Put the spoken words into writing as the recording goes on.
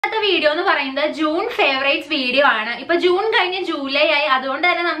Video എന്ന് പറയുന്നത് June favourites video ആണ്. ഇപ്പൊ ജൂൺ കഴിഞ്ഞ് ജൂലൈ ആയി, അതുകൊണ്ട്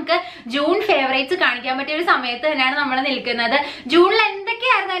തന്നെ നമുക്ക് ജൂൺ ഫേവറേറ്റ്സ് കാണിക്കാൻ പറ്റിയ ഒരു സമയത്ത് തന്നെയാണ് നമ്മൾ നിൽക്കുന്നത്. ജൂണിൽ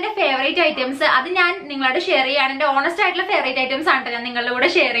എന്തൊക്കെയായിരുന്നു എന്റെ ഫേവറേറ്റ് ഐറ്റംസ് അത് ഞാൻ നിങ്ങളോട് ഷെയർ ചെയ്യാണ്. എന്റെ ഓണസ്റ്റ് ആയിട്ടുള്ള ഫേവറേറ്റ് ഐറ്റംസ് ആണ് ഞാൻ നിങ്ങളുടെ കൂടെ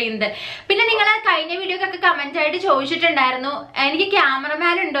ഷെയർ ചെയ്യുന്നത്. പിന്നെ നിങ്ങൾ കഴിഞ്ഞ വീഡിയോക്കൊക്കെ കമന്റ് ആയിട്ട് ചോദിച്ചിട്ടുണ്ടായിരുന്നു എനിക്ക്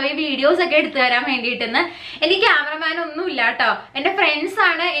ക്യാമറമാൻ ഉണ്ടോ ഈ വീഡിയോസ് ഒക്കെ എടുത്തു തരാൻ വേണ്ടിയിട്ടെന്ന്. എനിക്ക് ക്യാമറമാൻ ഒന്നും ഇല്ല കേട്ടോ. എന്റെ ഫ്രണ്ട്സ്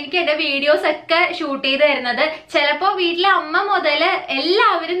ആണ് എനിക്ക് എന്റെ വീഡിയോസ് ഒക്കെ ഷൂട്ട് ചെയ്ത് തരുന്നത്. ചിലപ്പോ വീട്ടിലെ അമ്മ മുതൽ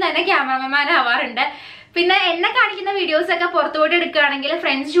എല്ലാവരും തന്നെ ക്യാമറമാൻ ആവാറുണ്ട്. പിന്നെ എന്നെ കാണിക്കുന്ന വീഡിയോസ് ഒക്കെ പുറത്തുപോയിട്ട് എടുക്കുകയാണെങ്കിൽ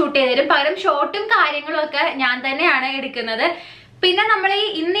ഫ്രണ്ട്സ് ഷൂട്ട് ചെയ്ത് തരും. പകരം ഷോർട്ടും കാര്യങ്ങളും ഒക്കെ ഞാൻ തന്നെയാണ് എടുക്കുന്നത്. പിന്നെ നമ്മൾ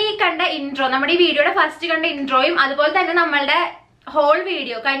ഇന്ന് ഈ കണ്ട ഇൻട്രോ, നമ്മുടെ ഈ വീഡിയോയുടെ ഫസ്റ്റ് കണ്ട ഇൻട്രോയും അതുപോലെ തന്നെ നമ്മളുടെ ഹോൾ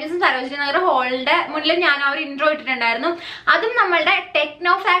വീഡിയോ കഴിഞ്ഞ ദിവസം സരോജിനി നഗർ ഹോളിന്റെ മുന്നിൽ ഞാൻ ആ ഒരു ഇൻട്രോ ഇട്ടിട്ടുണ്ടായിരുന്നു. അതും നമ്മളുടെ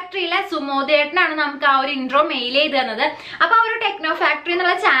ടെക്നോ ഫാക്ടറിയിലെ സുമോദേട്ടനാണ് നമുക്ക് ആ ഒരു ഇൻട്രോ മെയിൽ ചെയ്ത് തന്നത്. അപ്പൊ ആ ഒരു ടെക്നോ ഫാക്ടറി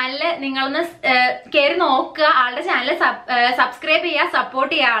എന്നുള്ള ചാനൽ നിങ്ങളൊന്ന് കയറി നോക്കുക, ആളുടെ ചാനൽ സബ്സ്ക്രൈബ് ചെയ്യുക,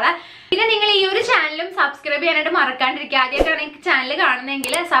 സപ്പോർട്ട് ചെയ്യുക ആളെ. പിന്നെ നിങ്ങൾ ഈ ഒരു ചാനലും സബ്സ്ക്രൈബ് ചെയ്യാനായിട്ട് മറക്കാണ്ടിരിക്കുക. ആദ്യമായിട്ടാണ് ഈ ചാനൽ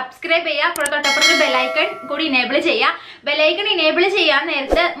കാണുന്നതെങ്കിൽ സബ്സ്ക്രൈബ് ചെയ്യുക, തൊട്ടപ്പുറത്ത് ബെലൈക്കൺ കൂടി ഇനേബിൾ ചെയ്യുക. ബെലൈക്കൺ ഇനേബിൾ ചെയ്യാൻ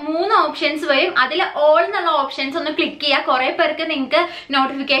നേരത്ത് 3 ഓപ്ഷൻസ് വരും. അതിൽ ഓൾ എന്നുള്ള ഓപ്ഷൻസ് ഒന്ന് ക്ലിക്ക് ചെയ്യുക. കുറെ പേർക്ക് നിങ്ങൾക്ക്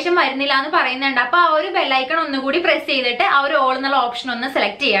നോട്ടിഫിക്കേഷൻ വരുന്നില്ല എന്ന് പറയുന്നുണ്ട്. അപ്പൊ ആ ഒരു ബെലൈക്കൺ ഒന്നുകൂടി പ്രസ് ചെയ്തിട്ട് ആ ഒരു ഓൾ എന്നുള്ള ഓപ്ഷൻ ഒന്ന്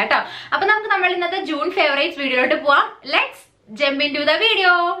സെലക്ട് ചെയ്യാം കേട്ടോ. അപ്പൊ നമുക്ക് നമ്മൾ ഇന്നത്തെ ജൂൺ ഫേവറേറ്റ്സ് വീഡിയോയിലോട്ട് പോവാം. Let's jump in to the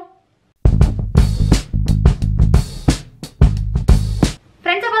video.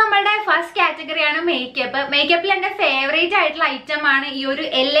 Friends, അപ്പൊ നമ്മളുടെ ഫസ്റ്റ് കാറ്റഗറിയാണ് മേക്കപ്പ്. മേക്കപ്പിൽ എന്റെ ഫേവറേറ്റ് ആയിട്ടുള്ള ഐറ്റം ആണ് ഈ ഒരു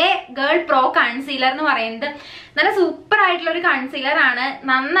LA ഗേൾ പ്രോ കൺസീലർ എന്ന് പറയുന്നത്. നല്ല സൂപ്പർ ആയിട്ടുള്ള ഒരു കൺസീലർ ആണ്.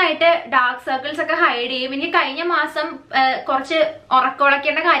 നന്നായിട്ട് ഡാർക്ക് സർക്കിൾസ് ഒക്കെ ഹൈഡ് ചെയ്യും. എനിക്ക് കഴിഞ്ഞ മാസം കുറച്ച്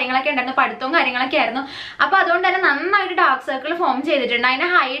ഉറക്കമുളക്കേണ്ട കാര്യങ്ങളൊക്കെ ഉണ്ടായിരുന്നു, പഠിത്തവും കാര്യങ്ങളൊക്കെ ആയിരുന്നു. അപ്പൊ അതുകൊണ്ട് തന്നെ നന്നായിട്ട് ഡാർക്ക് സർക്കിൾ ഫോം ചെയ്തിട്ടുണ്ട്. അതിനെ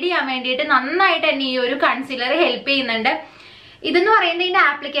ഹൈഡ് ചെയ്യാൻ വേണ്ടിയിട്ട് നന്നായിട്ട് തന്നെ ഈ ഒരു കൺസീലർ ഹെൽപ്പ് ചെയ്യുന്നുണ്ട്. ഇതെന്ന് പറയുന്നത് ഇതിന്റെ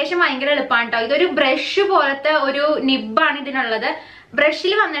ആപ്ലിക്കേഷൻ ഭയങ്കര എളുപ്പമാണ് കേട്ടോ. ഇതൊരു ബ്രഷ് പോലത്തെ ഒരു നിബാണ് ഇതിനുള്ളത്.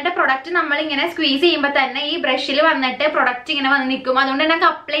 ബ്രഷിൽ വന്നിട്ട് പ്രൊഡക്റ്റ് നമ്മൾ ഇങ്ങനെ സ്ക്വീസ് ചെയ്യുമ്പോൾ തന്നെ ഈ ബ്രഷിൽ വന്നിട്ട് പ്രൊഡക്റ്റ് ഇങ്ങനെ വന്ന് നിൽക്കും. അതുകൊണ്ട് തന്നെ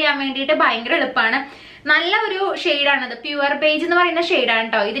അപ്ലൈ ചെയ്യാൻ വേണ്ടിയിട്ട് ഭയങ്കര എളുപ്പമാണ്. നല്ല ഒരു ഷെയ്ഡാണിത്. പ്യുവർ ബേജ് എന്ന് പറയുന്ന ഷെയ്ഡാണ്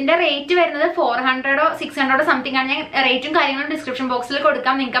കേട്ടോ. ഇതിന്റെ റേറ്റ് വരുന്നത് 400 600 സംതിങ് ആണ്. ഞാൻ റേറ്റും കാര്യങ്ങളും ഡിസ്ക്രിപ്ഷൻ ബോക്സിൽ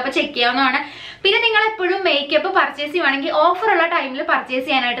കൊടുക്കാം, നിങ്ങൾക്ക് അപ്പൊ ചെക്ക് ചെയ്യാവുന്നതാണ്. പിന്നെ നിങ്ങൾ എപ്പോഴും മേക്കപ്പ് പർച്ചേസ് ചെയ്യുവാണെങ്കിൽ ഓഫറുള്ള ടൈമിൽ പർച്ചേസ്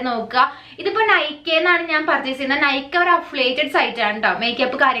ചെയ്യാനായിട്ട് നോക്കുക. ഇതിപ്പോ നൈക്കന്നാണ് ഞാൻ പർച്ചേസ് ചെയ്യുന്നത്. നൈക്ക ഒരു അഫിലിയേറ്റഡ് സൈറ്റ് ആണ് കേട്ടോ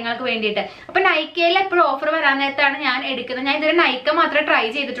മേക്കപ്പ് കാര്യങ്ങൾക്ക് വേണ്ടിയിട്ട്. അപ്പൊ നൈക്കയിൽ എപ്പോഴും ഓഫർ വരാൻ നേരത്താണ് ഞാൻ എടുക്കുന്നത്. ഞാൻ ഇതുവരെ നൈക്ക മാത്രമേ ട്രൈ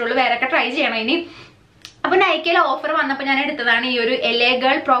ചെയ്തിട്ടുള്ളൂ, വേറെ ഒക്കെ ട്രൈ ചെയ്യണം ഇനി. അപ്പൊ നൈക്കയിൽ ഓഫർ വന്നപ്പോൾ ഞാൻ എടുത്തതാണ് ഈ ഒരു LA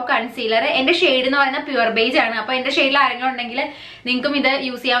ഗേൾ പ്രോ കൺസീലർ. എന്റെ ഷെയ്ഡ് എന്ന് പറയുന്നത് പ്യുവർ ബേജ് ആണ്. അപ്പൊ എന്റെ ഷെയ്ഡിൽ ആരെങ്കിലും ഉണ്ടെങ്കിൽ നിങ്ങൾക്കും ഇത്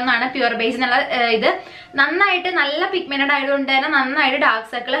യൂസ് ചെയ്യാവുന്നതാണ്. പ്യുവർ ബേജ് എന്നുള്ള ഇത് നന്നായിട്ട് നല്ല പിഗ്മെന്റഡ് ആയതുകൊണ്ട് തന്നെ നന്നായിട്ട്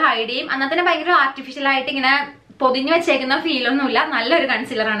ഡാർക്ക് സർക്കിൾ ഹൈഡ് ചെയ്യും. എന്നാൽ തന്നെ ഭയങ്കര ആർട്ടിഫിഷ്യൽ ആയിട്ട് ഇങ്ങനെ പൊതിഞ്ഞു വെച്ചേക്കുന്ന ഫീലൊന്നുമില്ല. നല്ലൊരു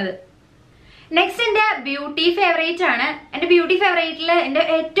കൺസീലർ ആണിത്. നെക്സ്റ്റ് എന്റെ ബ്യൂട്ടി ഫേവറേറ്റ് ആണ്. എന്റെ ബ്യൂട്ടി ഫേവറേറ്റിൽ എന്റെ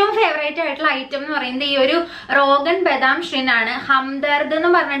ഏറ്റവും ഫേവറേറ്റ് ആയിട്ടുള്ള ഐറ്റം എന്ന് പറയുന്നത് ഈ ഒരു റോഗൻ ബദാം ഷ്രിൻ ആണ്. ഹംദർദ്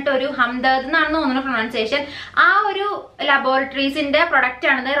എന്ന് പറഞ്ഞിട്ട് ഒരു ഹംദർദ് എന്നാണെന്ന് തോന്നുന്നു പ്രൊണൗൺസിയേഷൻ. ആ ഒരു ലബോറട്ടറീസിന്റെ പ്രൊഡക്റ്റ്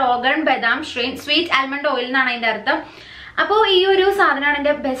ആണിത്. റോഗൻ ബദാം ഷ്രിൻ സ്വീറ്റ് ആൽമണ്ട് ഓയിൽ എന്നാണ് അതിന്റെ അർത്ഥം. അപ്പോൾ ഈ ഒരു സാധനമാണ്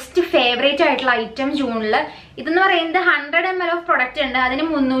എന്റെ ബെസ്റ്റ് ഫേവറേറ്റ് ആയിട്ടുള്ള ഐറ്റം ജൂണിൽ. ഇതെന്ന് പറയുന്നത് 100 ml ഓഫ് പ്രൊഡക്റ്റ് ഉണ്ട്. അതിന്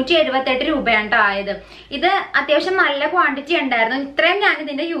 378 രൂപയാണ് ആയത്. ഇത് അത്യാവശ്യം നല്ല ക്വാണ്ടിറ്റി ഉണ്ടായിരുന്നു. ഇത്രയും ഞാൻ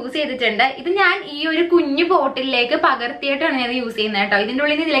ഇതിന്റെ യൂസ് ചെയ്തിട്ടുണ്ട്. ഇത് ഞാൻ ഈ ഒരു കുഞ്ഞു ബോട്ടിലേക്ക് പകർത്തിയിട്ടാണ് ഞാൻ യൂസ് ചെയ്യുന്നത് കേട്ടോ. ഇതിന്റെ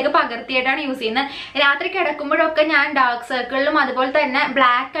ഉള്ളിൽ നിന്ന് ഇതിലേക്ക് പകർത്തിയിട്ടാണ് യൂസ് ചെയ്യുന്നത്. രാത്രി കിടക്കുമ്പോഴൊക്കെ ഞാൻ ഡാർക്ക് സർക്കിളിലും അതുപോലെ തന്നെ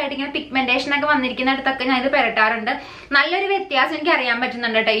ബ്ലാക്ക് ആയിട്ട് ഇങ്ങനെ പിഗ്മെന്റേഷൻ ഒക്കെ വന്നിരിക്കുന്നിടത്തൊക്കെ ഞാൻ ഇത് പുരട്ടാറുണ്ട്. നല്ലൊരു വ്യത്യാസം എനിക്ക് അറിയാൻ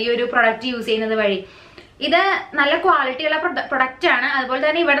പറ്റുന്നുണ്ട് കേട്ടോ ഈ ഒരു പ്രൊഡക്റ്റ് യൂസ് ചെയ്യുന്നത് വഴി. ഇത് നല്ല ക്വാളിറ്റിയുള്ള പ്രൊഡക്റ്റ് ആണ്. അതുപോലെ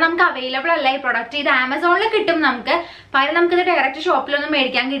തന്നെ ഇവിടെ നമുക്ക് അവൈലബിൾ അല്ല ഈ പ്രൊഡക്റ്റ്. ഇത് ആമസോണിൽ കിട്ടും നമുക്ക്. പകരം നമുക്കിത് ഡയറക്റ്റ് ഷോപ്പിലൊന്നും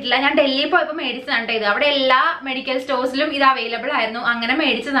മേടിക്കാൻ കിട്ടില്ല. ഞാൻ ഡൽഹി പോയപ്പോൾ മേടിച്ചതാണ് ഇത്. അവിടെ എല്ലാ മെഡിക്കൽ സ്റ്റോഴ്സിലും ഇത് അവൈലബിൾ ആയിരുന്നു. അങ്ങനെ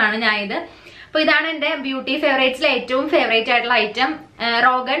മേടിച്ചതാണ് ഞാൻ ഇത്. അപ്പൊ ഇതാണ് എന്റെ ബ്യൂട്ടി ഫേവറേറ്റ്സിലെ ഏറ്റവും ഫേവറേറ്റ് ആയിട്ടുള്ള ഐറ്റം,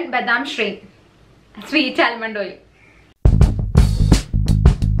 റോഗൻ ബദാം ഷ്രിൻ സ്വീറ്റ് ആൽമണ്ട് ഓയിൽ.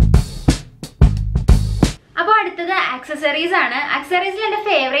 അപ്പൊ അടുത്തത് ആക്സസറീസ് ആണ്. ആക്സസറീസിൽ എന്റെ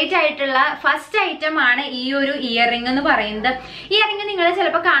ഫേവറേറ്റ് ആയിട്ടുള്ള ഫസ്റ്റ് ഐറ്റം ആണ് ഈ ഒരു ഇയർ റിംഗ് എന്ന് പറയുന്നത്. ഈ ഇയർ റിംഗ് നിങ്ങൾ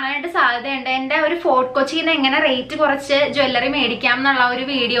ചിലപ്പോൾ കാണാനായിട്ട് സാധ്യതയുണ്ട്. എന്റെ ഒരു ഫോർട്ട് കൊച്ചിയിൽ നിന്ന് എങ്ങനെ റേറ്റ് കുറച്ച് ജ്വല്ലറി മേടിക്കാം എന്നുള്ള ഒരു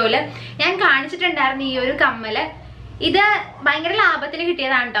വീഡിയോയില് ഞാൻ കാണിച്ചിട്ടുണ്ടായിരുന്നു ഈ ഒരു കമ്മല്. ഇത് ഭയങ്കര ലാഭത്തിന്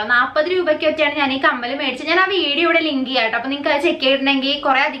കിട്ടിയതാണ് കേട്ടോ. 40 രൂപയ്ക്ക് വെച്ചാണ് ഞാൻ ഈ കമ്മൽ മേടിച്ചത്. ഞാൻ ആ വീഡിയോ ഇവിടെ ലിങ്ക് ചെയ്യാം കേട്ടോ. അപ്പൊ നിങ്ങൾക്ക് അത് ചെക്ക് ചെയ്തിട്ടുണ്ടെങ്കിൽ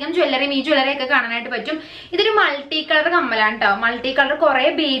കുറെ അധികം ജ്വല്ലറിയും ഈ ജ്വല്ലറി ഒക്കെ കാണാനായിട്ട് പറ്റും. ഇതൊരു മൾട്ടി കളർ കമ്മലാണ് കേട്ടോ. മൾട്ടി കളർ കുറെ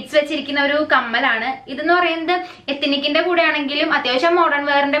ബീഡ്സ് വെച്ചിരിക്കുന്ന ഒരു കമ്മലാണ്. ഇതെന്ന് പറയുന്നത് എത്തനിക്കിന്റെ കൂടെ ആണെങ്കിലും അത്യാവശ്യം മോഡേൺ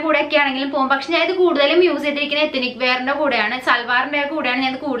വെയറിന്റെ കൂടെ ഒക്കെ ആണെങ്കിലും പോകും. പക്ഷെ ഞാൻ ഇത് കൂടുതലും യൂസ് ചെയ്തിരിക്കുന്നത് എത്തനിക് വെയറിന്റെ കൂടെയാണ്, സൽവാറിന്റെ കൂടെയാണ്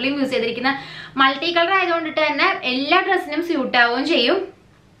ഞാൻ ഇത് കൂടുതലും യൂസ് ചെയ്തിരിക്കുന്നത്. മൾട്ടി കളർ ആയതുകൊണ്ടിട്ട് തന്നെ എല്ലാ ഡ്രസ്സിനും സ്യൂട്ട് ആവുകയും ചെയ്യും.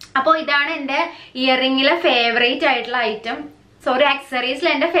 അപ്പോൾ ഇതാണ് എന്റെ ഇയർ റിംഗിലെ ഫേവറേറ്റ് ആയിട്ടുള്ള ഐറ്റം. ആക്സസറീസിൽ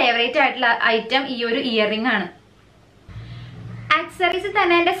എന്റെ ഫേവറേറ്റ് ആയിട്ടുള്ള ഐറ്റം ഈ ഒരു ഇയർ റിംഗ് ആണ്. ആക്സറീസ്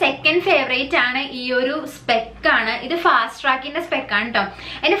തന്നെ എന്റെ സെക്കൻഡ് ഫേവറേറ്റ് ആണ് ഈ ഒരു സ്പെക്ക് ആണ്. ഇത് ഫാസ്റ്റ് ട്രാക്കിന്റെ സ്പെക്ക് ആണ് കേട്ടോ.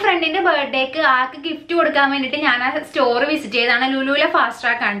 എന്റെ ഫ്രണ്ടിന്റെ ബർത്ത്ഡേക്ക് ആൾക്ക് ഗിഫ്റ്റ് കൊടുക്കാൻ വേണ്ടിട്ട് ഞാൻ ആ സ്റ്റോർ വിസിറ്റ് ചെയ്താണ്. ലുലുവിലെ ഫാസ്റ്റ്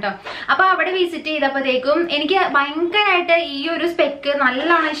ട്രാക്ക് ആണ് കേട്ടോ. അപ്പൊ അവിടെ വിസിറ്റ് ചെയ്തപ്പോഴത്തേക്കും എനിക്ക് ഭയങ്കരമായിട്ട് ഈ ഒരു സ്പെക്ക്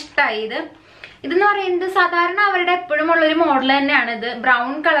നല്ലോണം ഇഷ്ടമായി. ഇതെന്ന് പറയുന്നത് സാധാരണ അവരുടെ എപ്പോഴും ഉള്ളൊരു മോഡൽ തന്നെയാണ്. ഇത്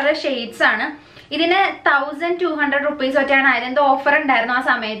ബ്രൗൺ കളർ ഷെയ്ഡ്സ് ആണ്. ഇതിന് 1200 rupees ഒക്കെയാണ് ആയത്. എന്തോ ഓഫർ ഉണ്ടായിരുന്നു ആ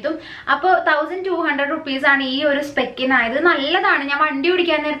സമയത്തും. അപ്പോൾ 1200 rupees ആണ് ഈ ഒരു സ്പെക്കിനായത്. നല്ലതാണ്. ഞാൻ വണ്ടി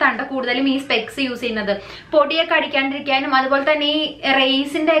ഓടിക്കാൻ നേരത്താണ് കൂടുതലും ഈ സ്പെക്സ് യൂസ് ചെയ്യുന്നത്. പൊടിയൊക്കെ അടിക്കാണ്ടിരിക്കാനും അതുപോലെ തന്നെ ഈ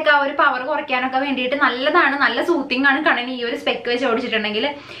റേസിന്റെ ഒക്കെ ആ ഒരു പവർ കുറയ്ക്കാനൊക്കെ വേണ്ടിയിട്ട് നല്ലതാണ്. നല്ല സൂത്തിങ് ആണ് കണ്ണിന് ഈ ഒരു സ്പെക്ക് വെച്ച് ഓടിച്ചിട്ടുണ്ടെങ്കിൽ.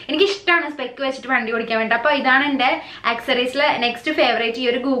 എനിക്ക് ഇഷ്ടമാണ് സ്പെക്ക് വെച്ചിട്ട് വണ്ടി ഓടിക്കാൻ വേണ്ടി. അപ്പോൾ ഇതാണ് എൻ്റെ ആക്സറീസിലെ നെക്സ്റ്റ് ഫേവറേറ്റ്. ഈ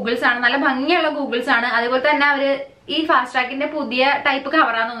ഒരു ഗൂഗിൾസ് ആണ്. നല്ല ഭംഗിയുള്ള ഗൂഗിൾസ് ആണ്. അതുപോലെ തന്നെ അവര് ഈ ഫാസ്റ്റ് ട്രാക്കിന്റെ പുതിയ ടൈപ്പ്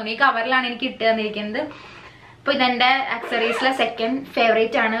കവറാന്ന് തോന്നുന്നു. ഈ കവറിലാണ് എനിക്ക് ഇട്ട് തന്നിരിക്കുന്നത്. അപ്പൊ ഇതെന്റെ ആക്സറീസിലെ സെക്കൻഡ്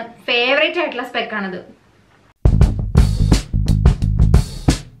ഫേവറേറ്റ് ആണ്. ഫേവറേറ്റ് ആയിട്ടുള്ള സ്പെക്ക് ആണിത്.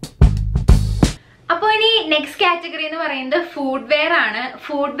 അപ്പൊ ഇനി നെക്സ്റ്റ് കാറ്റഗറി എന്ന് പറയുന്നത് ഫുഡ് വെയർ ആണ്.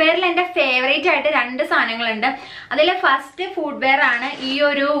 ഫുഡ് വെയറിൽ എന്റെ ഫേവറേറ്റ് ആയിട്ട് 2 സാധനങ്ങളുണ്ട്. അതിലെ ഫസ്റ്റ് ഫുഡ് വെയർ ആണ് ഈ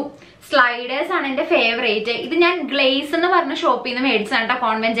ഒരു സ്ലൈഡേഴ്സ് ആണ് എന്റെ ഫേവറേറ്റ്. ഇത് ഞാൻ ഗ്ലേസ് എന്ന് പറഞ്ഞ ഷോപ്പിൽ നിന്ന് മേടിച്ചതാണ് കേട്ടോ,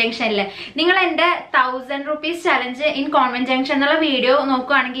 കോൺവെന്റ് ജംഗ്ഷനിൽ. നിങ്ങൾ എന്റെ 1000 rupees challenge in convent junction എന്നുള്ള വീഡിയോ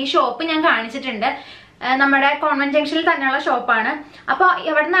നോക്കുകയാണെങ്കിൽ ഈ ഷോപ്പ് ഞാൻ കാണിച്ചിട്ടുണ്ട്. നമ്മുടെ കോൺവെന്റ് ജംഗ്ഷനിൽ തന്നെയുള്ള ഷോപ്പാണ്. അപ്പോൾ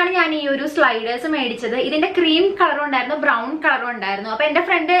എവിടെ നിന്നാണ് ഞാൻ ഈ ഒരു സ്ലൈഡേഴ്സ് മേടിച്ചത്? ഇതിന്റെ ക്രീം കളറും ഉണ്ടായിരുന്നു, ബ്രൗൺ കളറും ഉണ്ടായിരുന്നു. അപ്പൊ എന്റെ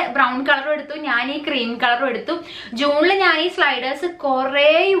ഫ്രണ്ട് ബ്രൗൺ കളറും എടുത്തു, ഞാൻ ഈ ക്രീം കളറും എടുത്തു. ജൂണിൽ ഞാൻ ഈ സ്ലൈഡേഴ്സ് കുറെ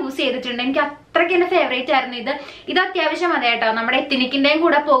യൂസ് ചെയ്തിട്ടുണ്ട്. എനിക്ക് അത്രയ്ക്ക് എന്റെ ഫേവറേറ്റ് ആയിരുന്നു ഇത് അത്യാവശ്യം അതെ കേട്ടോ. നമ്മുടെ എത്നിക്കിന്റെയും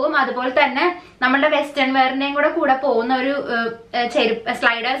കൂടെ പോകും, അതുപോലെ തന്നെ നമ്മുടെ വെസ്റ്റേൺ വെയറിന്റെയും കൂടെ പോകുന്ന ഒരു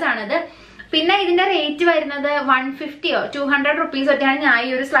സ്ലൈഡേഴ്സ് ആണിത്. പിന്നെ ഇതിന്റെ റേറ്റ് വരുന്നത് 150 or 200 rupees ഒക്കെയാണ് ഞാൻ ഈ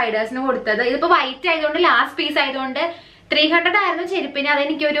ഒരു സ്ലൈഡേഴ്സിന് കൊടുത്തത്. ഇതിപ്പോ വൈറ്റ് ആയതുകൊണ്ട് ലാസ്റ്റ് പീസ് ആയതുകൊണ്ട് 300 ആയിരുന്നു ചെരുപ്പിന്.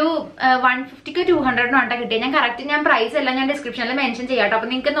 അതെനിക്കൊരു 150 to 200 ആണ് കിട്ടിയത്. ഞാൻ പ്രൈസ് എല്ലാം ഞാൻ ഡിസ്ക്രിപ്ഷനിൽ മെൻഷൻ ചെയ്യാം കേട്ടോ. അപ്പൊ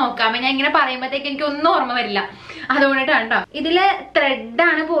നിങ്ങൾക്ക് നോക്കാമേ. ഞാൻ ഇങ്ങനെ പറയുമ്പോഴത്തേക്ക് എനിക്ക് ഒന്നും ഓർമ്മ വരില്ല, അതുകൊണ്ടിട്ടാണ് കേട്ടോ. ഇതില് ത്രെഡ്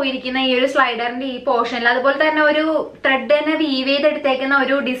ആണ് പോയിരിക്കുന്ന ഈ ഒരു സ്ലൈഡറിന്റെ ഈ പോർഷനിൽ. അതുപോലെ തന്നെ ഒരു ത്രെഡ് തന്നെ വീവ് ചെയ്തെടുത്തേക്കുന്ന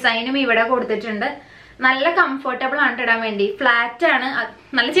ഒരു ഡിസൈനും ഇവിടെ കൊടുത്തിട്ടുണ്ട്. നല്ല കംഫർട്ടബിൾ ആണ് ഇടാൻ വേണ്ടി. ഫ്ലാറ്റ് ആണ്,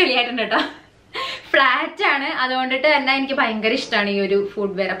 നല്ല ചെളിയായിട്ടുണ്ട് കേട്ടോ. ഫ്ലാറ്റ് ആണ്, അതുകൊണ്ടിട്ട് തന്നെ എനിക്ക് ഭയങ്കര ഇഷ്ടമാണ് ഈ ഒരു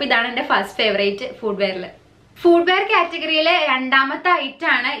ഫുഡ് വെയർ. അപ്പൊ ഇതാണ് എന്റെ first favourite food വെയറിൽ. Food wear കാറ്റഗറിയിലെ രണ്ടാമത്തെ ഐറ്റം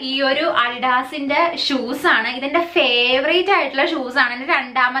ആണ് ഈ ഒരു അഡിഡാസിന്റെ ഷൂസ് ആണ്. ഇതെന്റെ ഫേവറേറ്റ് ആയിട്ടുള്ള ഷൂസ് ആണ്. എന്റെ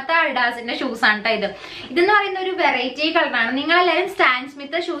രണ്ടാമത്തെ അഡിഡാസിന്റെ ഷൂസ് ആണ് കേട്ടോ. ഇതെന്ന് പറയുന്ന ഒരു വെറൈറ്റി കളറാണ്. നിങ്ങളെല്ലാവരും സ്റ്റാൻ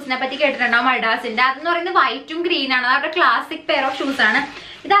സ്മിത്ത് ഷൂസിനെ പറ്റി കേട്ടിട്ടുണ്ടാവും അഡിഡാസിന്റെ. അതെന്ന് പറയുന്നത് വൈറ്റും ഗ്രീൻ ആണ്. അവരുടെ ക്ലാസിക് പെയർ ഓഫ് ഷൂസ് ആണ്.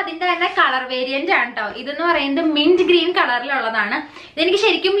 ഇത് അതിന്റെ തന്നെ കളർ വേരിയന്റ് ആണ് കേട്ടോ. ഇതെന്ന് പറയുന്നത് മിന്റ് ഗ്രീൻ കളറിലുള്ളതാണ്. ഇതെനിക്ക്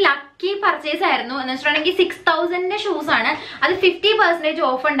ശരിക്കും ലക്കി പർച്ചേസ് ആയിരുന്നു. എന്ന് വെച്ചിട്ടുണ്ടെങ്കിൽ 6000 ഷൂസ് ആണ്. അത് 50%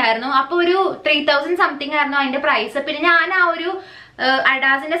 ഓഫ് ഉണ്ടായിരുന്നു. അപ്പൊ ഒരു 3000 സംതിങ് ആയിരുന്നു അതിന്റെ പ്രൈസ്. പിന്നെ ഞാൻ ആ ഒരു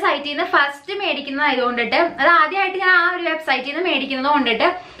അഡിഡാസിന്റെ സൈറ്റിൽ നിന്ന് ഫസ്റ്റ് മേടിക്കുന്നതായതുകൊണ്ടിട്ട്, അത് ആദ്യമായിട്ട് ഞാൻ ആ ഒരു വെബ്സൈറ്റിൽ നിന്ന് മേടിക്കുന്നത് കൊണ്ടിട്ട്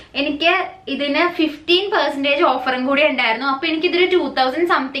എനിക്ക് ഇതിന് 15% ഓഫറും കൂടി ഉണ്ടായിരുന്നു. അപ്പൊ എനിക്കിതൊരു 2000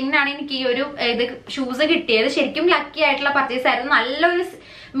 സംതിങ്ങിനാണ് എനിക്ക് ഈ ഒരു ഷൂസ് കിട്ടിയത്. ശരിക്കും ലക്കി ആയിട്ടുള്ള പർച്ചേസ് ആയിരുന്നു. നല്ലൊരു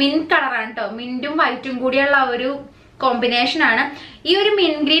മിന്റ് കളറാണ് കേട്ടോ. മിന്റും വൈറ്റും കൂടിയുള്ള ഒരു കോമ്പിനേഷൻ ആണ്. ഈ ഒരു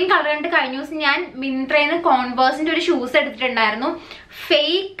മിന്റ് ഗ്രീൻ കളർ കണ്ട് കഴിഞ്ഞ ദിവസം ഞാൻ മിന്ത്രയിൽ കോൺവേഴ്സിന്റെ ഒരു ഷൂസ് എടുത്തിട്ടുണ്ടായിരുന്നു.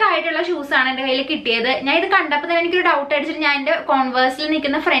 ഫേക്ക് ആയിട്ടുള്ള ഷൂസ് ആണ് എന്റെ കയ്യിൽ കിട്ടിയത്. ഞാൻ ഇത് കണ്ടപ്പോൾ തന്നെ എനിക്കൊരു ഡൗട്ട് അടിച്ചിട്ട് ഞാൻ എന്റെ കോൺവേഴ്സിൽ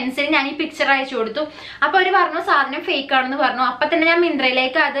നിൽക്കുന്ന ഫ്രണ്ട്സിന് ഞാൻ ഈ പിക്ചർ അയച്ചു കൊടുത്തു. അപ്പൊ അവര് പറഞ്ഞു സാധനം ഫേക്ക് ആണെന്ന് പറഞ്ഞു. അപ്പൊ തന്നെ ഞാൻ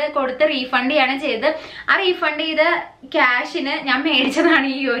മിന്ത്രയിലേക്ക് അത് കൊടുത്ത് റീഫണ്ട് ചെയ്യാണ് ചെയ്ത്. ആ റീഫണ്ട് ചെയ്ത ക്യാഷിന് ഞാൻ മേടിച്ചതാണ്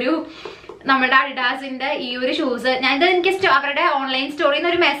ഈ ഒരു നമ്മുടെ അഡിഡാസിന്റെ ഈ ഒരു ഷൂസ്. ഇത് എനിക്ക് അവരുടെ ഓൺലൈൻ സ്റ്റോറിൽ നിന്ന്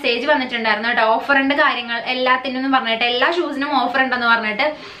ഒരു മെസ്സേജ് വന്നിട്ടുണ്ടായിരുന്നു കേട്ടോ. ഓഫർ ഉണ്ട് കാര്യങ്ങൾ എല്ലാത്തിനും പറഞ്ഞിട്ട്, എല്ലാ ഷൂസിനും ഓഫർ ഉണ്ടെന്ന് പറഞ്ഞിട്ട്.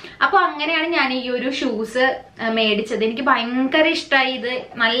 അപ്പൊ അങ്ങനെയാണ് ഞാൻ ഈ ഒരു ഷൂസ് മേടിച്ചത്. എനിക്ക് ഭയങ്കര ഇഷ്ടമായി. ഇത്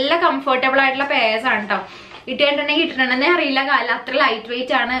നല്ല കംഫർട്ടബിൾ ആയിട്ടുള്ള പേഴ്സ് ആണ് കേട്ടോ. ഇട്ടിട്ടുണ്ടെന്നേ അറിയില്ല. കാലം അത്ര ലൈറ്റ്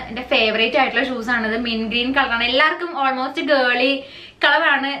വെയിറ്റ് ആണ്. എന്റെ ഫേവറേറ്റ് ആയിട്ടുള്ള ഷൂസ് ആണ്. ഇത് മിൻ ഗ്രീൻ കളറാണ്. എല്ലാവർക്കും ഓൾമോസ്റ്റ് ഗേളി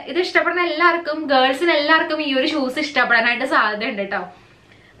കളറാണ്. ഇത് ഇഷ്ടപ്പെടുന്ന എല്ലാവർക്കും, ഗേൾസിന് എല്ലാവർക്കും ഈ ഒരു ഷൂസ് ഇഷ്ടപ്പെടാനായിട്ട് സാധ്യത ഉണ്ട് കേട്ടോ.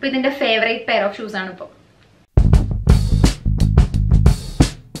 അപ്പൊ ഇതിന്റെ ഫേവറേറ്റ് പെയർ ഓഫ് ഷൂസ് ആണ് ഇപ്പൊ.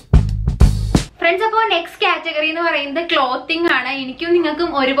 ഫ്രണ്ട്സ്, അപ്പോൾ നെക്സ്റ്റ് കാറ്റഗറി എന്ന് പറയുന്നത് ക്ലോത്തിങ് ആണ്. എനിക്കും നിങ്ങൾക്കും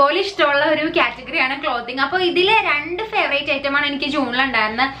ഒരുപോലെ ഇഷ്ടമുള്ള ഒരു കാറ്റഗറിയാണ് ക്ലോത്തിങ്. അപ്പോൾ ഇതിലെ 2 ഫേവറേറ്റ് ഐറ്റമാണ് എനിക്ക്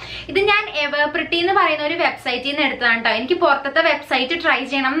ജൂണിലുണ്ടായിരുന്നത്. ഇത് ഞാൻ എവർപ്രിറ്റി എന്ന് പറയുന്ന ഒരു വെബ്സൈറ്റിൽ നിന്ന് എടുത്തതാണ് കേട്ടോ. എനിക്ക് പുറത്തത്തെ വെബ്സൈറ്റ് ട്രൈ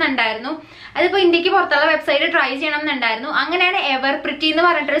ചെയ്യണം എന്നുണ്ടായിരുന്നു. അതിപ്പോ ഇന്ത്യക്ക് പുറത്തുള്ള വെബ്സൈറ്റ് ട്രൈ ചെയ്യണം എന്നുണ്ടായിരുന്നു. അങ്ങനെയാണ് എവർപ്രിറ്റി എന്ന്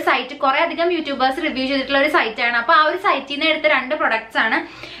പറഞ്ഞിട്ടൊരു സൈറ്റ്, കുറെ അധികം യൂട്യൂബേഴ്സ് റിവ്യൂ ചെയ്തിട്ടുള്ള ഒരു സൈറ്റ് ആണ്. അപ്പൊ ആ ഒരു സൈറ്റിൽ നിന്ന് എടുത്ത 2 പ്രൊഡക്ട്സ് ആണ്.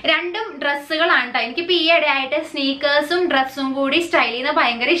 2ഉം ഡ്രസ്സുകളാണ് കേട്ടോ. എനിക്കിപ്പോ ഈ ഇടയായിട്ട് സ്നീക്കേഴ്സും ഡ്രസ്സും കൂടി സ്റ്റൈൽ ചെയ്യുന്നത്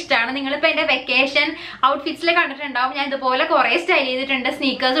ഭയങ്കര ഇഷ്ടമാണ്. നിങ്ങളിപ്പോ എന്റെ വെക്കേഷൻ ഔട്ട്ഫിറ്റ്സിൽ കണ്ടിട്ടുണ്ടാവും. ഞാൻ ഇതുപോലെ കുറെ സ്റ്റൈൽ ചെയ്തിട്ടുണ്ട്,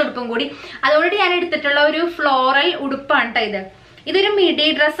 സ്നീക്കേഴ്സ് ഉടുപ്പും കൂടി. അതുകൊണ്ട് ഞാൻ എടുത്തിട്ടുള്ള ഒരു ഫ്ലോറൽ ഉടുപ്പാണ് കേട്ടോ. ഇതൊരു മിഡി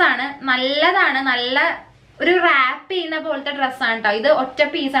ഡ്രസ്സാണ്. നല്ലതാണ്. നല്ല ഒരു റാപ്പ് ചെയ്യുന്ന പോലത്തെ ഡ്രസ്സാണ് കേട്ടോ. ഇത് ഒറ്റ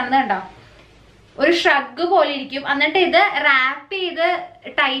പീസാണ് കണ്ടോ. ഒരു ഷ്രഗ് പോലെ ഇരിക്കും. എന്നിട്ട് ഇത് റാപ്പ് ചെയ്ത്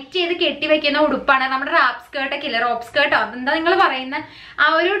ടൈറ്റ് ചെയ്ത് കെട്ടി വെക്കുന്ന ഉടുപ്പാണ്. നമ്മുടെ റാപ്പ് സ്കേർട്ട് ഒക്കെ ഇല്ലേ, റോപ്പ് സ്കേർട്ടോ അതെന്താ നിങ്ങൾ പറയുന്ന ആ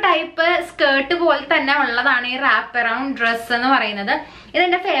ഒരു ടൈപ്പ് സ്കേർട്ട് പോലെ തന്നെ ഉള്ളതാണ് ഈ റാപ്പ് അറൗണ്ട് ഡ്രസ് എന്ന് പറയുന്നത്.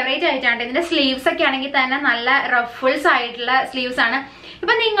 ഇതെന്റെ ഫേവറേറ്റ് ആയിട്ടാണ്. ഇതിന്റെ സ്ലീവ്സ് ഒക്കെ ആണെങ്കിൽ തന്നെ നല്ല റഫിൾസ് ആയിട്ടുള്ള സ്ലീവ്സ് ആണ്.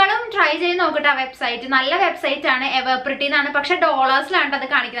 ഇപ്പൊ നിങ്ങളും ട്രൈ ചെയ്ത് നോക്കട്ടെ. ആ വെബ്സൈറ്റ് നല്ല വെബ്സൈറ്റ് ആണ്, എവർപ്രിറ്റി എന്നാണ്. പക്ഷെ ഡോളേഴ്സിലാണ് അത്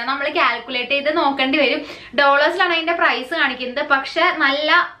കാണിക്കുന്നത്. നമ്മൾ കാൽക്കുലേറ്റ് ചെയ്ത് നോക്കേണ്ടി വരും. ഡോളേഴ്സിലാണ് അതിന്റെ പ്രൈസ് കാണിക്കുന്നത്. പക്ഷെ നല്ല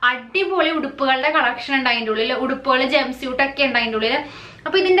അടിപൊളി ഉടുപ്പുകളുടെ കളക്ഷൻ ഉണ്ട് അതിൻ്റെ ഉള്ളിൽ. ഉടുപ്പുകൾ, ജംപ് സ്യൂട്ട് ഒക്കെ ഉണ്ട് അതിൻ്റെ ഉള്ളിൽ.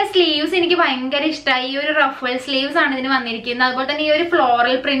 അപ്പൊ ഇതിന്റെ സ്ലീവ്സ് എനിക്ക് ഭയങ്കര ഇഷ്ടമായി. ഈ ഒരു റഫിൾ സ്ലീവ്സ് ആണ് ഇതിന് വന്നിരിക്കുന്നത്. അതുപോലെ തന്നെ ഈ ഒരു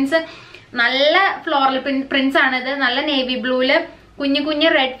ഫ്ലോറൽ പ്രിന്റ്സ്, നല്ല ഫ്ലോറൽ പ്രിന്റ്സ് ആണ് ഇത്. നല്ല നേവി ബ്ലൂല് കുഞ്ഞു കുഞ്ഞു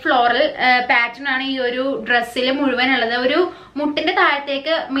റെഡ് ഫ്ലോറൽ പാറ്റേൺ ആണ് ഈ ഒരു ഡ്രസ്സിൽ മുഴുവൻ ഉള്ളത്. ഒരു മുട്ടിന്റെ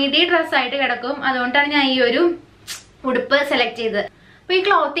താഴത്തേക്ക് മിഡി ഡ്രസ് ആയിട്ട് കിടക്കും. അതുകൊണ്ടാണ് ഞാൻ ഈ ഒരു ഉടുപ്പ് സെലക്ട് ചെയ്തത്. അപ്പൊ ഈ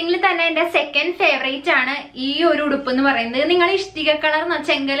ക്ലോത്തിങ്ങിൽ തന്നെ എന്റെ സെക്കൻഡ് ഫേവറേറ്റ് ആണ് ഈ ഒരു ഉടുപ്പ് എന്ന് പറയുന്നത്. നിങ്ങൾ ഇഷ്ടിക കളർ,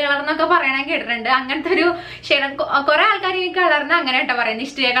 ചെങ്കൽ കളർ എന്നൊക്കെ പറയണ കേട്ടിട്ടുണ്ട്. അങ്ങനത്തെ ഒരു ഷെയ്ഡ് കുറെ ആൾക്കാർ ഈ കളറിന് അങ്ങനെ കേട്ടോ പറയുന്നത്,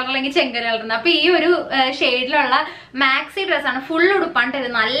 ഇഷ്ടിക കളർ അല്ലെങ്കിൽ ചെങ്കൽ കളർന്ന്. അപ്പൊ ഈ ഒരു ഷെയ്ഡിലുള്ള മാക്സി ഡ്രസ്സാണ്. ഫുൾ ഉടുപ്പാണ്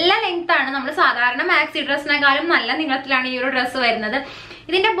ഇത്. നല്ല ലെങ്ത് ആണ്. നമ്മൾ സാധാരണ മാക്സി ഡ്രസ്സിനെക്കാളും നല്ല നീളത്തിലാണ് ഈ ഒരു ഡ്രസ്സ് വരുന്നത്.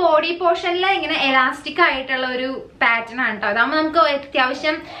 ഇതിന്റെ ബോഡി പോർഷനിൽ ഇങ്ങനെ എലാസ്റ്റിക് ആയിട്ടുള്ള ഒരു പാറ്റേൺ ആണ് കേട്ടോ. അതാകുമ്പോൾ നമുക്ക്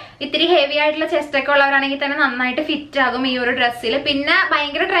അത്യാവശ്യം ഇത്തിരി ഹെവി ആയിട്ടുള്ള ചെസ്റ്റ് ഒക്കെ ഉള്ളവരാണെങ്കിൽ തന്നെ നന്നായിട്ട് ഫിറ്റ് ആകും ഈ ഒരു ഡ്രസ്സിൽ. പിന്നെ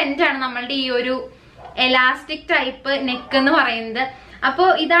ഭയങ്കര ട്രെൻഡാണ് നമ്മളുടെ ഈ ഒരു എലാസ്റ്റിക് ടൈപ്പ് നെക്ക് എന്ന് പറയുന്നത്. അപ്പോൾ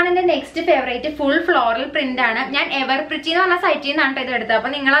ഇതാണ് എന്റെ next favourite. Full floral print ആണ്. ഞാൻ എവർപ്രിറ്റി എന്ന് പറഞ്ഞ സൈറ്റിൽ നിന്നാണ് ഇത് എടുത്തത്.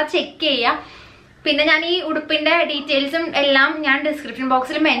 അപ്പൊ നിങ്ങൾ അത് ചെക്ക് ചെയ്യുക. പിന്നെ ഞാൻ ഈ ഉടുപ്പിന്റെ ഡീറ്റെയിൽസും എല്ലാം ഞാൻ ഡിസ്ക്രിപ്ഷൻ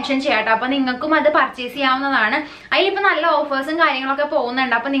ബോക്സിൽ മെൻഷൻ ചെയ്യാട്ടോ. അപ്പൊ നിങ്ങൾക്കും അത് പർച്ചേസ് ചെയ്യാവുന്നതാണ്. അതിലിപ്പോ നല്ല ഓഫേഴ്സും കാര്യങ്ങളൊക്കെ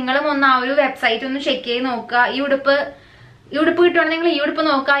പോകുന്നുണ്ട്. അപ്പൊ നിങ്ങളും ഒന്ന് ആ ഒരു വെബ്സൈറ്റ് ഒന്ന് ചെക്ക് ചെയ്ത് നോക്കുക. ഈ ഉടുപ്പ് കിട്ടുവാണെങ്കിൽ നിങ്ങൾ ഈ ഉടുപ്പ്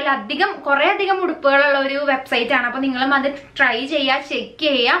നോക്കുക. അതിൽ കുറെ അധികം ഉടുപ്പുകളുള്ള ഒരു വെബ്സൈറ്റ് ആണ്. അപ്പൊ നിങ്ങളും അത് ട്രൈ ചെയ്യുക, ചെക്ക്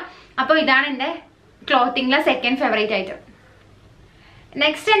ചെയ്യുക. അപ്പൊ ഇതാണ് എന്റെ ക്ലോത്തിങ്ങിലെ സെക്കൻഡ് ഫേവറേറ്റ് ഐറ്റം.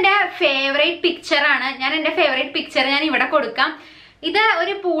 നെക്സ്റ്റ് എന്റെ ഫേവറേറ്റ് പിക്ചർ ആണ്. ഞാൻ എന്റെ ഫേവറേറ്റ് പിക്ചർ ഞാൻ ഇവിടെ കൊടുക്കാം. ഇത്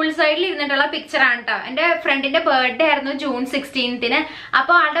ഒരു പൂൾ സൈഡിൽ ഇരുന്നിട്ടുള്ള പിക്ചർ ആണ് കേട്ടോ. എന്റെ ഫ്രണ്ടിന്റെ ബർത്ത്ഡേ ആയിരുന്നു June 16th.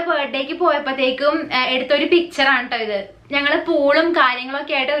 അപ്പൊ ആളുടെ ബർത്ത്ഡേക്ക് പോയപ്പോഴത്തേക്കും എടുത്തൊരു പിക്ചർ ആണ് കേട്ടോ ഇത്. ഞങ്ങള് പൂളും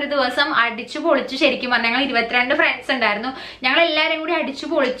കാര്യങ്ങളൊക്കെ ആയിട്ട് ഒരു ദിവസം അടിച്ചു പൊളിച്ചു. ശരിക്കും പറഞ്ഞാൽ ഞങ്ങൾ 22 ഫ്രണ്ട്സ് ഉണ്ടായിരുന്നു. ഞങ്ങൾ എല്ലാരും കൂടി അടിച്ചു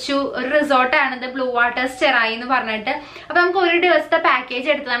പൊളിച്ചു. ഒരു റിസോർട്ടാണിത്, ബ്ലൂ വാട്ടേഴ്സ് ചെറായി എന്ന് പറഞ്ഞിട്ട്. അപ്പൊ നമുക്ക് ഒരു ദിവസത്തെ പാക്കേജ്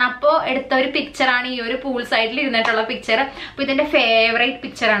എടുത്തതാണ്. അപ്പൊ എടുത്ത ഒരു പിക്ചറാണ് ഈ ഒരു പൂൾ സൈഡിൽ ഇരുന്നിട്ടുള്ള പിക്ചർ. അപ്പൊ ഇതിന്റെ ഫേവറേറ്റ്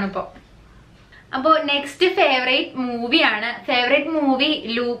പിക്ചർ ആണ് ഇപ്പൊ. അപ്പോൾ നെക്സ്റ്റ് ഫേവറേറ്റ് മൂവിയാണ്. ഫേവറേറ്റ് മൂവി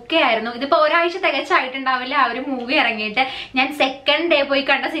ലൂക്ക ആയിരുന്നു. ഇതിപ്പോ ഒരാഴ്ച തികച്ചായിട്ടുണ്ടാവില്ല ആ ഒരു മൂവി ഇറങ്ങിയിട്ട്. ഞാൻ സെക്കൻഡ് ഡേ പോയി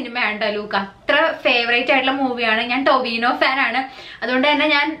കണ്ട സിനിമയാണ് കേട്ടോ ലൂക്ക. അത്ര ഫേവറേറ്റ് ആയിട്ടുള്ള മൂവിയാണ്. ഞാൻ ടൊവിനോ ഫാൻ ആണ്. അതുകൊണ്ട് തന്നെ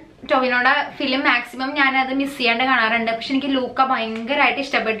ഞാൻ ടൊവിനോയുടെ ഫിലിം മാക്സിമം ഞാൻ അത് മിസ് ചെയ്യാണ്ട് കാണാറുണ്ട്. പക്ഷെ എനിക്ക് ലൂക്ക ഭയങ്കരമായിട്ട്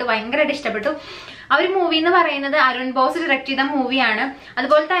ഇഷ്ടപ്പെട്ടു. ആ ഒരു മൂവി എന്ന് പറയുന്നത് അരുൺ ബോസ് ഡയറക്ട് ചെയ്ത മൂവിയാണ്.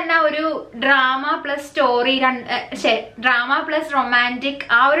 അതുപോലെ തന്നെ ഒരു drama plus story, drama plus romantic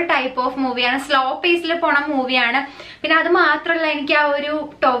ആ ഒരു ടൈപ്പ് ഓഫ് മൂവിയാണ്. സ്ലോ പേസിൽ പോണ മൂവിയാണ്. പിന്നെ അത് മാത്രമല്ല, എനിക്ക് ആ ഒരു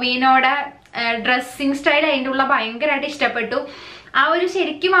ടൊവിനോയുടെ ഡ്രസ്സിങ് സ്റ്റൈൽ അതിൻ്റെ ഉള്ള ഭയങ്കരമായിട്ട് ഇഷ്ടപ്പെട്ടു. ആ ഒരു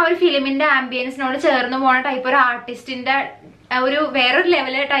ശരിക്കും ആ ഒരു ഫിലിമിന്റെ ആംബിയൻസിനോട് ചേർന്ന് പോണ ടൈപ്പ് ഒരു ആർട്ടിസ്റ്റിന്റെ ഒരു വേറൊരു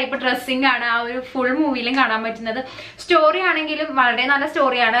ലെവല് ടൈപ്പ് ഡ്രസ്സിംഗ് ആണ് ആ ഒരു ഫുൾ മൂവിയിലും കാണാൻ പറ്റുന്നത്. സ്റ്റോറി ആണെങ്കിലും വളരെ നല്ല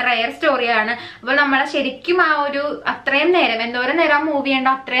സ്റ്റോറിയാണ്, റെയർ സ്റ്റോറിയാണ്. അപ്പോൾ നമ്മളെ ശരിക്കും ആ ഒരു അത്രയും നേരം എന്തോരം നേരം ആ മൂവി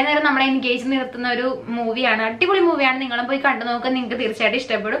ഉണ്ടോ അത്രയും നേരം നമ്മളെ എൻഗേജ് നിർത്തുന്ന ഒരു മൂവിയാണ്. അടിപൊളി മൂവിയാണ്. നിങ്ങളും പോയി കണ്ടു നോക്കുക, നിങ്ങൾക്ക് തീർച്ചയായിട്ടും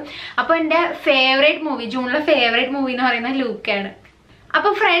ഇഷ്ടപ്പെടും. അപ്പോൾ എന്റെ ഫേവറേറ്റ് മൂവി, ജൂണിലെ ഫേവറേറ്റ് മൂവി എന്ന് പറയുന്നത് ലൂക്കയാണ്. അപ്പൊ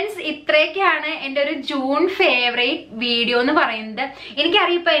ഫ്രണ്ട്സ്, ഇത്രയൊക്കെയാണ് എന്റെ ഒരു ജൂൺ ഫേവറേറ്റ് വീഡിയോ എന്ന് പറയുന്നത്.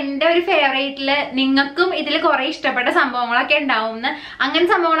 എനിക്കറിയാം ഇപ്പൊ എന്റെ ഒരു ഫേവറേറ്റില് നിങ്ങൾക്കും ഇതിൽ കുറെ ഇഷ്ടപ്പെട്ട സംഭവങ്ങളൊക്കെ ഉണ്ടാവും. അങ്ങനെ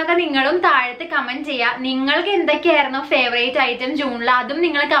സംഭവങ്ങളൊക്കെ നിങ്ങളും താഴത്ത് കമന്റ് ചെയ്യുക. നിങ്ങൾക്ക് എന്തൊക്കെയായിരുന്നു ഫേവറേറ്റ് ഐറ്റം ജൂണിൽ, അതും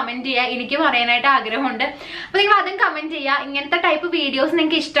നിങ്ങൾ കമന്റ് ചെയ്യുക. എനിക്ക് പറയാനായിട്ട് ആഗ്രഹമുണ്ട്. അപ്പൊ നിങ്ങൾ അതും കമന്റ് ചെയ്യുക. ഇങ്ങനത്തെ ടൈപ്പ് വീഡിയോസ്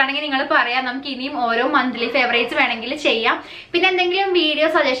നിങ്ങൾക്ക് ഇഷ്ടമാണെങ്കിൽ നിങ്ങൾ പറയാം. നമുക്ക് ഇനിയും ഓരോ മന്ത്ലി ഫേവറേറ്റ്സ് വേണമെങ്കിൽ ചെയ്യാം. പിന്നെ എന്തെങ്കിലും വീഡിയോ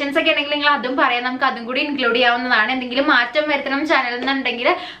സജഷൻസ് ഒക്കെ ഉണ്ടെങ്കിൽ നിങ്ങൾ അതും പറയാം. നമുക്ക് അതും കൂടി ഇൻക്ലൂഡ് ചെയ്യാവുന്നതാണ്. എന്തെങ്കിലും മാറ്റം വരുത്തണം ചാനലിൽ ഉണ്ടെങ്കിൽ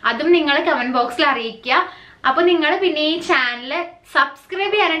അതും നിങ്ങൾ കമന്റ് ബോക്സിൽ അറിയിക്കുക. അപ്പൊ നിങ്ങൾ പിന്നെ ഈ ചാനൽ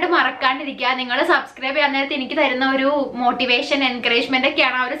സബ്സ്ക്രൈബ് ചെയ്യാനായിട്ട് മറക്കാണ്ടിരിക്കുക. നിങ്ങൾ സബ്സ്ക്രൈബ് ചെയ്യാൻ നേരത്തെ എനിക്ക് തരുന്ന ഒരു മോട്ടിവേഷൻ, എൻകറേജ്മെന്റ്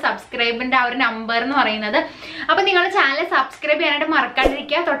ഒക്കെയാണ് ആ ഒരു സബ്സ്ക്രൈബിന്റെ ആ ഒരു നമ്പർ എന്ന് പറയുന്നത്. അപ്പൊ നിങ്ങൾ ചാനൽ സബ്സ്ക്രൈബ് ചെയ്യാനായിട്ട്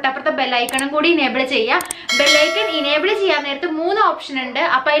മറക്കാണ്ടിരിക്കുക. തൊട്ടപ്പുറത്തെ ബെല്ലൈക്കണും കൂടി ഇനേബിൾ ചെയ്യുക. ബെല്ലൈക്കൺ ഇനേബിൾ ചെയ്യാൻ നേരത്ത് 3 ഓപ്ഷൻ ഉണ്ട്.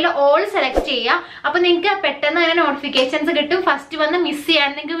 അപ്പൊ അതിൽ ഓൾ സെലക്ട് ചെയ്യുക. അപ്പൊ നിങ്ങൾക്ക് പെട്ടെന്ന് തന്നെ നോട്ടിഫിക്കേഷൻസ് കിട്ടും. ഫസ്റ്റ് വന്ന് മിസ് ചെയ്യാൻ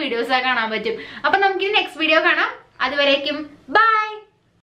നിങ്ങൾക്ക് വീഡിയോസ് കാണാൻ പറ്റും. അപ്പൊ നമുക്ക് നെക്സ്റ്റ് വീഡിയോ കാണാം. അതുവരേക്കും ബൈ.